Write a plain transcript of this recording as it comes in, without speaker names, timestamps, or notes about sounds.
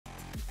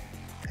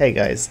Hey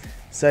guys,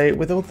 so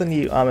with all the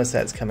new armor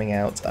sets coming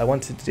out, I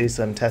wanted to do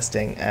some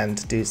testing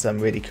and do some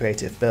really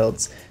creative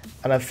builds,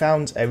 and I've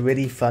found a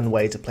really fun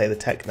way to play the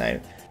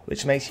Techno,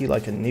 which makes you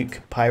like a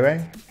NUKE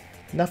Pyro.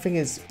 Nothing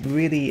is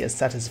really as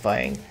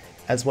satisfying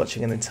as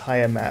watching an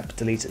entire map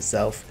delete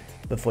itself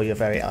before your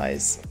very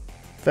eyes.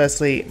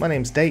 Firstly, my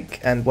name's Dake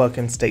and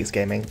welcome to Dake's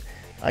Gaming.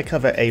 I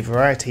cover a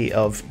variety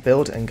of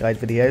build and guide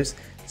videos,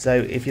 so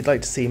if you'd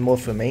like to see more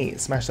from me,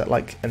 smash that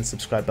like and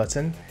subscribe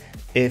button.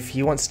 If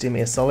you want to do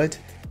me a solid,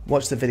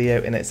 watch the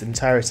video in its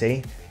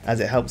entirety, as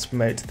it helps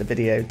promote the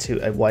video to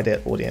a wider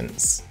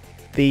audience.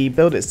 The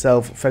build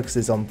itself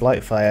focuses on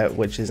Blightfire,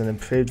 which is an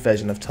improved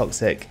version of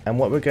Toxic, and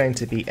what we're going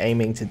to be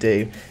aiming to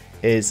do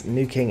is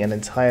nuking an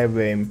entire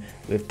room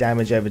with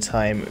damage over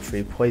time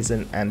through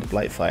poison and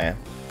Blightfire.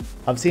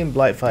 I've seen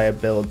Blightfire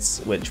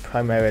builds which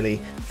primarily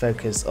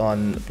focus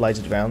on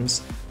blighted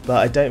rounds, but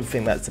I don't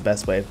think that's the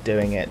best way of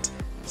doing it,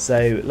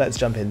 so let's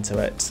jump into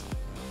it.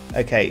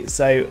 Okay,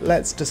 so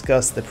let's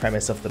discuss the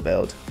premise of the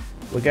build.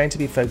 We're going to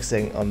be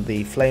focusing on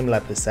the Flame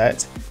Leper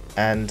set,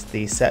 and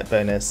the set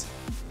bonus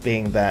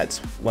being that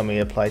when we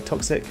apply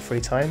Toxic 3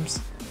 times,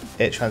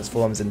 it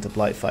transforms into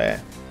Blightfire,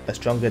 a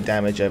stronger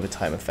damage over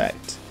time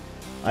effect.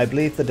 I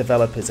believe the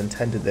developers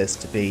intended this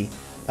to be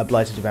a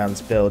Blighted Rounds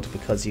build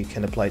because you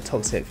can apply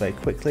Toxic very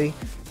quickly,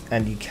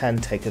 and you can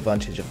take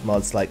advantage of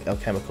mods like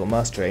Alchemical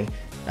Mastery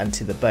and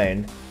To the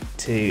Bone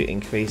to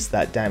increase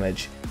that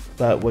damage,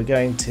 but we're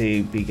going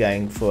to be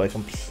going for a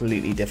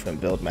completely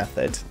different build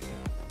method.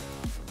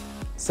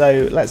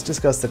 So let's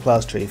discuss the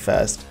class tree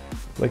first.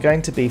 We're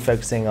going to be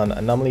focusing on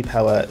Anomaly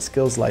Power,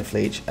 Skills Life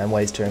Leech, and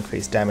ways to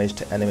increase damage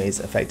to enemies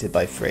affected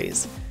by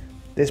freeze.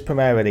 This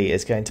primarily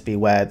is going to be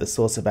where the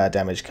source of our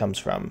damage comes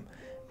from.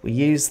 We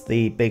use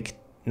the big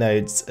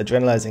nodes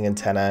Adrenalizing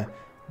Antenna,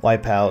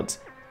 Wipeout,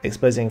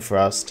 Exposing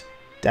Frost,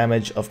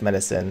 Damage of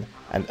Medicine,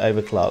 and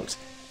Overclocked,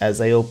 as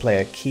they all play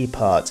a key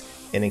part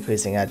in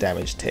increasing our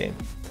damage too.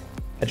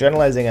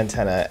 Adrenalizing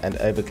Antenna and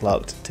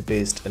Overclocked to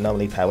boost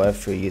Anomaly Power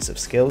through use of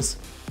skills,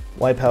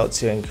 Wipeout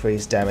to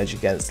increase damage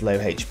against low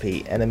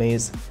HP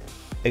enemies,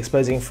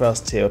 Exposing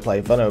Frost to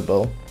apply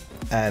Vulnerable,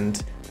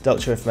 and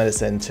Doctor of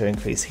Medicine to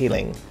increase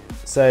healing.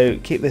 So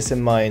keep this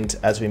in mind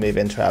as we move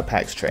into our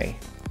Pax Tree.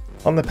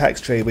 On the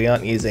Pax Tree we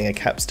aren't using a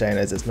capstone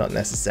as it's not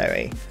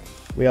necessary.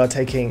 We are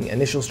taking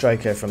Initial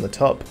Striker from the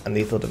top and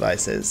Lethal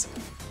Devices.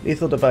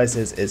 Lethal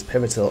Devices is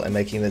pivotal in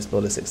making this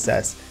build a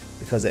success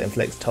because it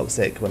inflicts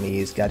Toxic when we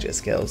use gadget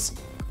skills.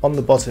 On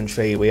the bottom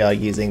tree we are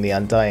using the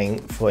Undying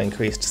for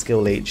increased skill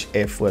leech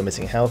if we're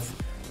missing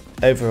health,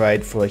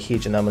 Override for a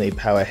huge anomaly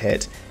power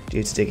hit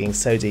due to digging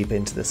so deep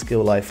into the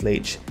skill life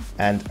leech,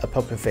 and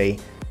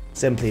Apocryphy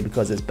simply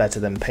because it's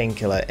better than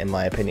Painkiller in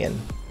my opinion.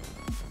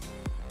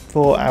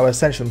 For our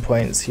Asension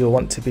Points, you'll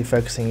want to be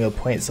focusing your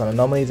points on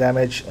Anomaly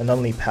Damage,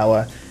 Anomaly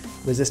Power,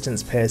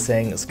 Resistance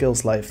Piercing,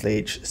 Skills Life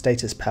Leech,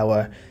 Status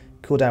Power,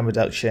 Cooldown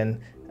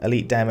Reduction,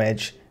 Elite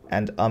Damage,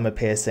 and Armor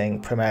Piercing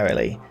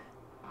primarily.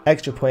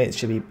 Extra points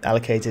should be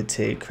allocated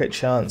to Crit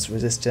Chance,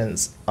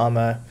 Resistance,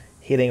 Armor,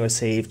 Healing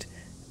Received,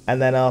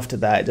 and then after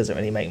that it doesn't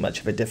really make much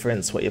of a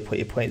difference what you put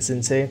your points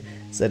into,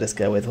 so just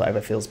go with whatever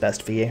feels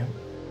best for you.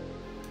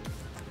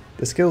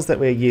 The skills that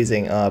we're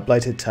using are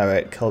Blighted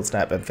Turret, Cold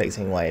Snap, and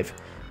Fixing Wave.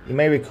 You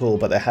may recall,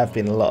 but there have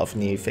been a lot of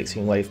new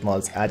Fixing Wave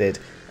mods added,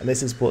 and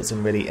this has brought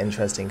some really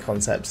interesting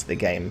concepts to the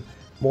game.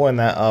 More on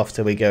that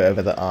after we go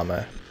over the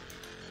armor.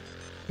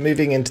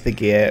 Moving into the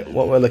gear,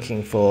 what we're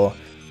looking for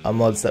are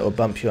mods that will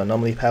bump your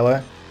Anomaly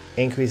Power,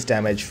 increase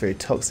damage through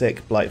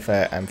Toxic,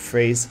 Blightfire, and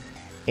Freeze,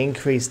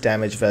 increase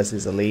damage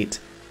versus Elite,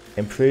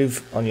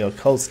 improve on your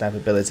Cold Snap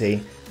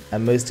ability,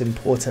 and most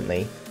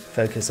importantly,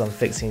 focus on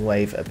Fixing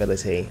Wave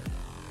ability.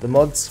 The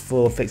mods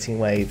for Fixing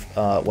Wave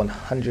are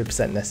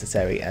 100%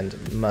 necessary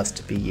and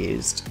must be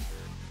used.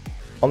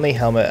 On the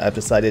helmet I've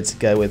decided to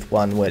go with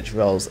one which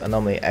rolls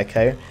Anomaly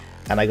Echo,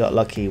 and I got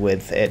lucky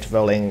with it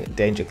rolling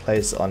Danger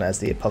Close on as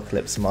the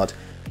Apocalypse mod,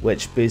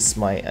 which boosts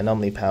my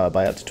Anomaly Power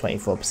by up to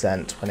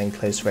 24% when in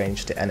close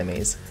range to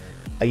enemies.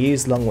 I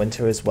use Long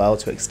Winter as well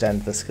to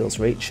extend the skill's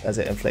reach as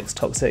it inflicts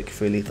Toxic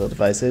through Lethal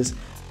Devices,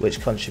 which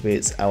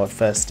contributes our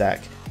first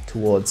stack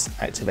towards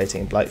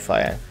activating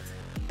Blightfire.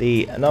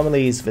 The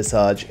Anomaly's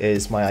Visage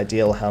is my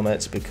ideal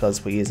helmet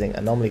because we're using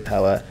Anomaly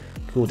Power,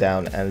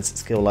 Cooldown, and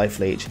Skill Life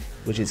Leech,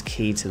 which is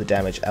key to the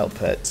damage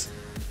output.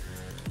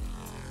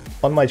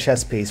 On my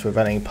chest piece we're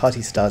running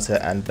Party Starter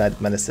and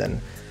Bad Medicine,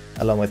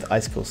 along with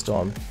Icicle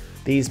Storm.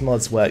 These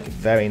mods work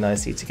very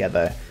nicely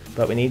together,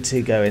 but we need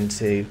to go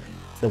into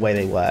the way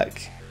they work.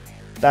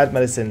 Bad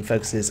Medicine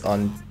focuses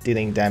on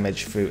dealing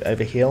damage through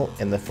Overheal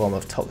in the form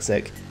of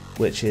Toxic,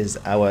 which is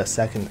our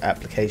second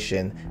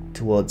application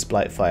towards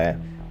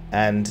Blightfire,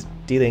 and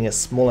dealing a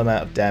small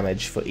amount of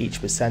damage for each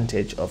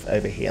percentage of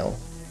Overheal.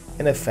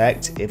 In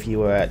effect, if you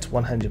were at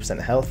 100%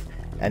 health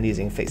and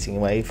using Fixing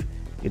Wave,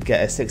 you'd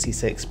get a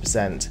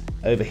 66%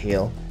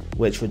 Overheal,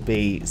 which would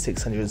be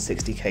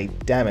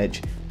 660k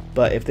damage,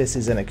 but if this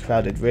is in a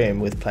crowded room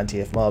with plenty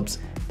of mobs,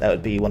 that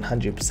would be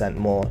 100%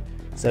 more,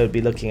 so we'd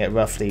be looking at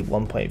roughly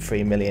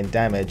 1.3 million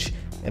damage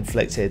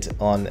inflicted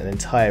on an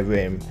entire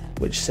room,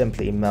 which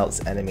simply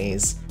melts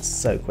enemies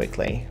so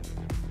quickly.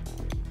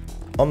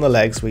 On the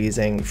legs we're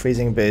using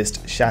Freezing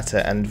Boost, Shatter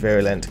and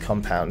Virulent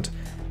Compound.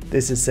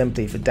 This is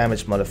simply for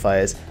damage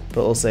modifiers,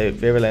 but also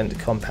Virulent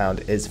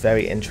Compound is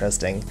very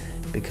interesting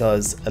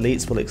because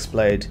elites will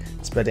explode,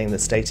 spreading the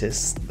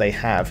status they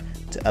have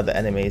to other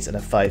enemies in a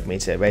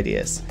 5-meter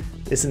radius.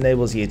 This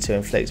enables you to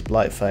inflict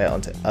blight fire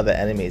onto other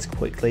enemies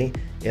quickly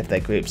if they're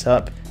grouped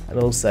up, and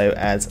also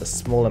adds a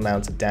small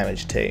amount of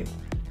damage too.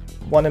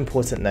 One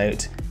important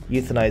note,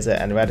 Euthanizer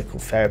and Radical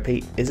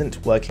Therapy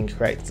isn't working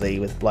correctly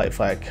with blight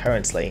fire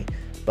currently,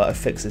 but a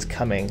fix is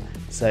coming,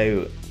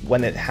 so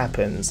when it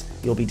happens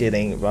you'll be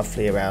dealing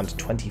roughly around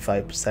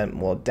 25%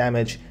 more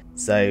damage,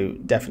 so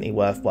definitely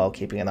worthwhile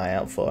keeping an eye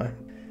out for.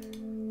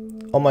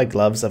 On my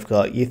gloves I've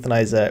got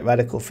Euthanizer,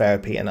 Radical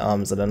Therapy and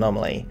Arms and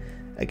Anomaly.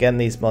 Again,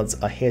 these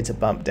mods are here to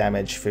bump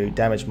damage through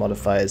damage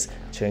modifiers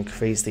to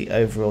increase the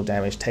overall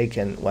damage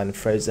taken when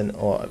frozen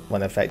or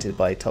when affected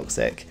by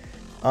toxic.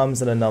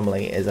 Arms and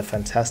Anomaly is a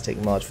fantastic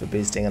mod for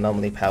boosting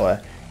anomaly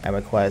power and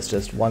requires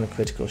just one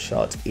critical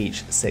shot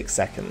each 6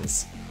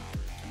 seconds.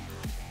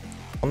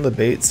 On the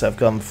boots I've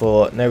gone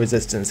for No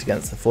Resistance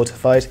Against the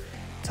Fortified,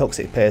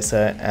 Toxic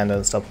Piercer and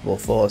Unstoppable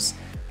Force.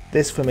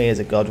 This for me is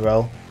a god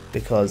roll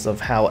because of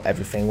how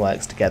everything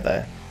works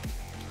together.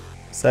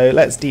 So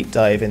let's deep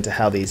dive into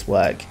how these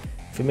work.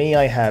 For me,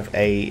 I have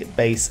a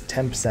base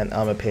 10%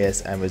 armor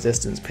pierce and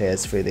resistance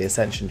pierce through the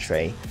Asension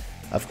tree.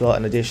 I've got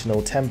an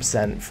additional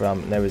 10%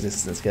 from No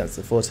Resistance Against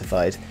the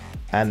Fortified,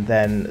 and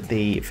then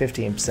the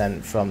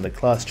 15% from the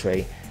class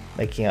tree,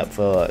 making up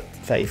for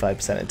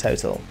 35% in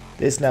total.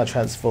 This now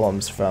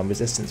transforms from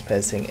resistance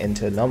piercing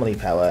into anomaly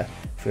power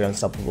through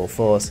Unstoppable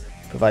Force,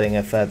 providing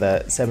a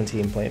further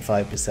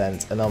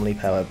 17.5% anomaly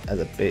power as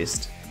a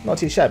boost. Not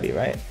too shabby,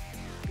 right?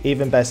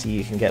 Even better,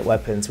 you can get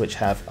weapons which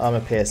have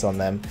armor pierce on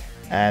them,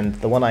 and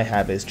the one I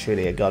have is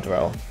truly a god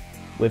roll.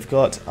 We've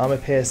got armor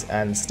pierce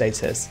and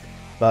status,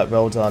 but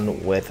rolled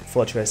on with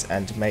Fortress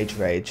and Mage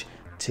Rage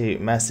to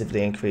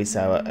massively increase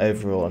our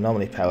overall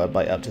anomaly power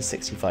by up to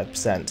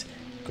 65%.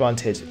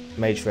 Granted,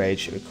 Mage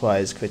Rage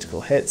requires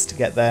critical hits to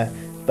get there,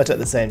 but at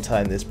the same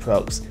time this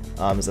procs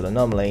Arms and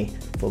Anomaly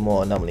for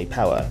more anomaly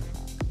power.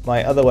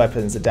 My other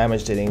weapons are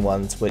damage dealing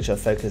ones which are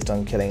focused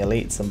on killing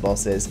elites and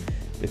bosses,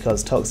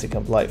 because Toxic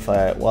and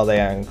Blightfire, while they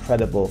are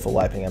incredible for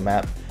wiping a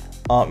map,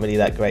 aren't really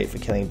that great for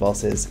killing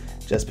bosses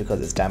just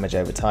because it's damage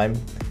over time.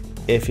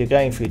 If you're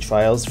going through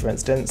trials, for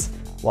instance,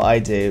 what I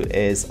do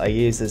is I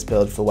use this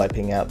build for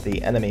wiping out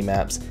the enemy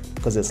maps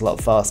because it's a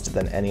lot faster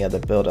than any other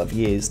build I've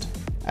used,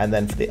 and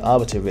then for the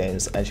Arbiter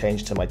rooms I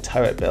change to my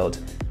turret build,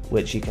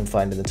 which you can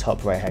find in the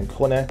top right hand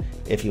corner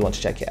if you want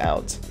to check it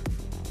out.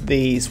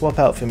 The swap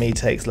out for me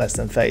takes less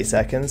than 30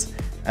 seconds,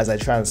 as I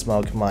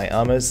transmog my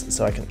armors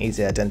so I can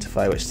easily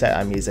identify which set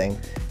I'm using,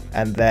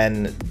 and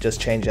then just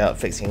change out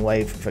Fixing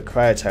Wave for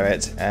Cryo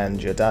Turret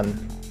and you're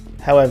done.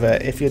 However,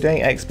 if you're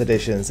doing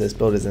expeditions, this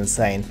build is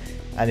insane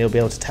and you'll be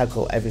able to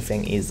tackle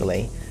everything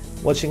easily.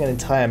 Watching an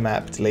entire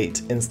map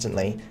delete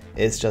instantly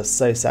is just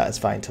so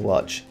satisfying to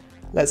watch.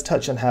 Let's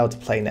touch on how to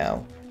play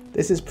now.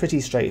 This is pretty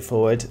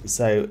straightforward,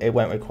 so it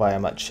won't require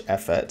much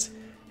effort.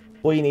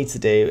 All you need to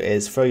do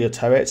is throw your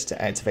turret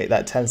to activate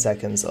that 10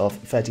 seconds of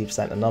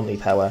 30% anomaly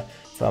power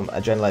from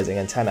Adrenalizing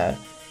Antenna,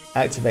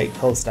 activate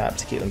Cold Snap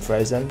to keep them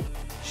frozen,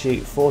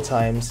 shoot 4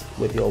 times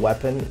with your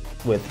weapon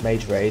with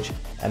Mage Rage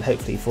and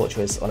hopefully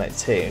Fortress on it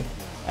too,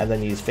 and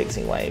then use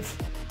Fixing Wave.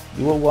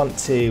 You will want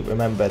to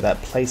remember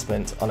that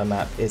placement on a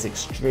map is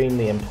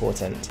extremely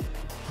important.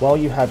 While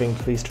you have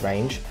increased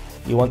range,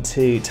 you want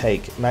to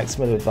take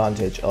maximum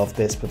advantage of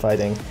this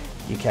providing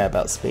you care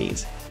about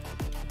speed.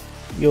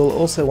 You'll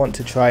also want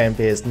to try and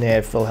be as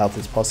near full health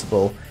as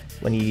possible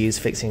when you use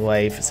Fixing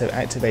Wave, so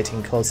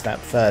activating Cold Snap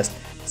first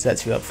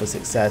sets you up for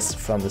success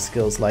from the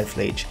skill's Life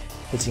Leech,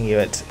 hitting you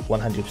at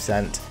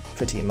 100%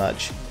 pretty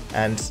much,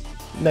 and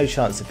no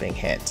chance of being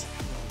hit.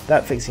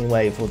 That Fixing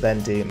Wave will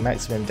then do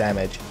maximum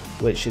damage,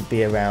 which should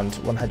be around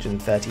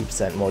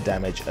 130% more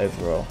damage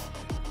overall.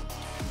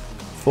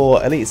 For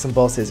elites and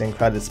bosses in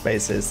crowded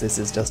spaces, this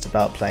is just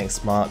about playing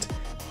smart.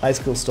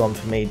 Icicle Storm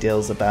for me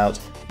deals about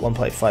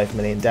 1.5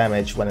 million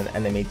damage when an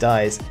enemy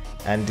dies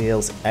and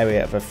deals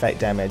area of effect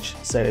damage,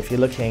 so if you're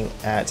looking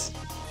at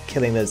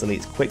killing those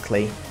elites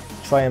quickly,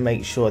 try and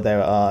make sure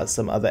there are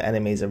some other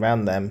enemies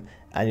around them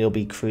and you'll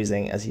be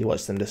cruising as you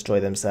watch them destroy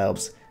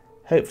themselves.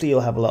 Hopefully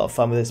you'll have a lot of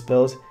fun with this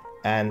build,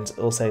 and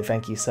also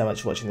thank you so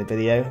much for watching the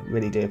video,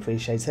 really do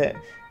appreciate it.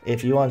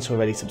 If you aren't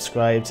already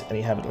subscribed and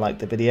you haven't liked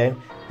the video,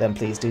 then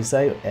please do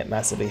so, it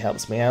massively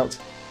helps me out,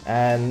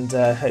 and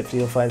hopefully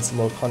you'll find some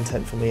more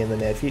content from me in the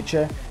near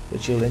future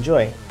which you'll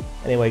enjoy.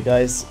 Anyway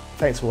guys,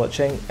 thanks for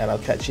watching and I'll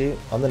catch you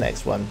on the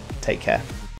next one. Take care.